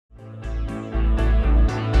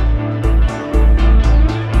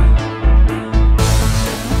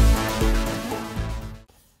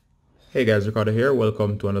Hey guys, Ricardo here.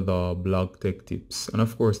 Welcome to another blog tech tips. And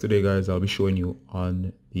of course, today guys, I'll be showing you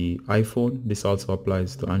on the iPhone. This also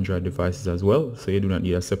applies to Android devices as well. So you do not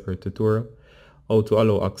need a separate tutorial. How to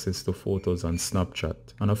allow access to photos on Snapchat.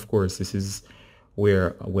 And of course, this is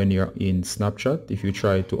where when you're in Snapchat, if you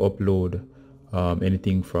try to upload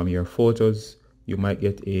anything from your photos, you might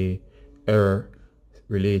get a error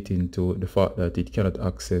relating to the fact that it cannot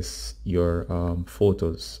access your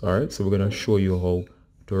photos. All right, so we're going to show you how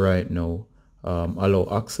to right now allow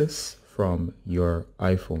access from your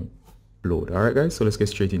iPhone load. All right guys, so let's get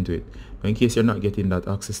straight into it. Now, in case you're not getting that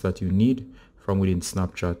access that you need from within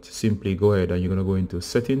Snapchat, simply go ahead and you're going to go into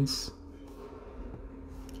settings.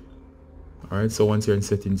 All right, so once you're in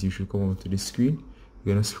settings, you should come over to this screen.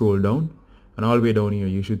 You're going to scroll down, and all the way down here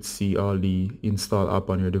you should see all the install app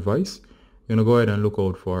on your device. You're going to go ahead and look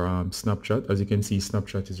out for Snapchat. As you can see,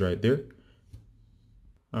 Snapchat is right there.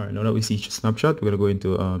 All right, now that we see Snapchat, we're going to go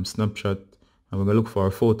into Snapchat and we're going to look for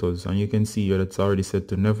our photos. And you can see here that's already set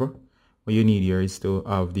to never. What you need here is to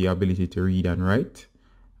have the ability to read and write.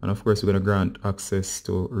 And of course, we're going to grant access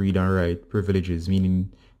to read and write privileges,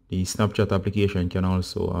 meaning the Snapchat application can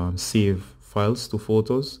also save files to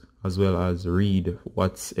photos as well as read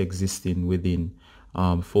what's existing within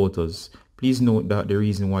photos. Please note that the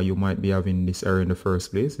reason why you might be having this error in the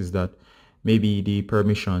first place is that maybe the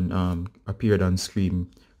permission appeared on screen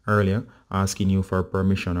earlier asking you for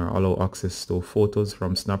permission or allow access to photos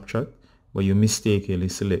from Snapchat, but you mistakenly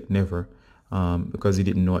select never because you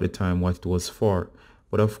didn't know at the time what it was for.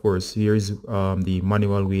 But of course, here's the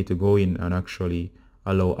manual way to go in and actually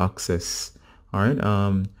allow access. All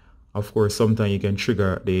right. Of course, sometimes you can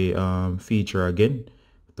trigger the feature again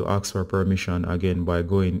to ask for permission again by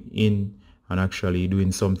going in and actually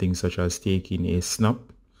doing something such as taking a snap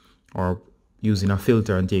or using a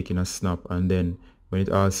filter and taking a snap, and then when it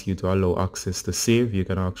asks you to allow access to save, you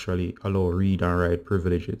can actually allow read and write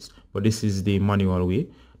privileges. But this is the manual way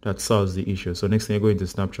that solves the issue. So next time you go into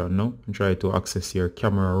Snapchat now and try to access your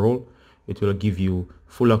camera roll, it will give you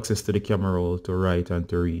full access to the camera roll to write and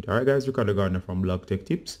to read. All right guys, Ricardo Gardner from Blog Tech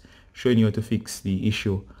Tips, showing you how to fix the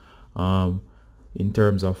issue in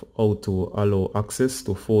terms of how to allow access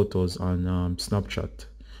to photos on Snapchat.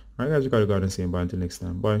 All right guys, Ricardo Gardner saying bye until next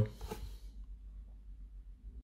time. Bye.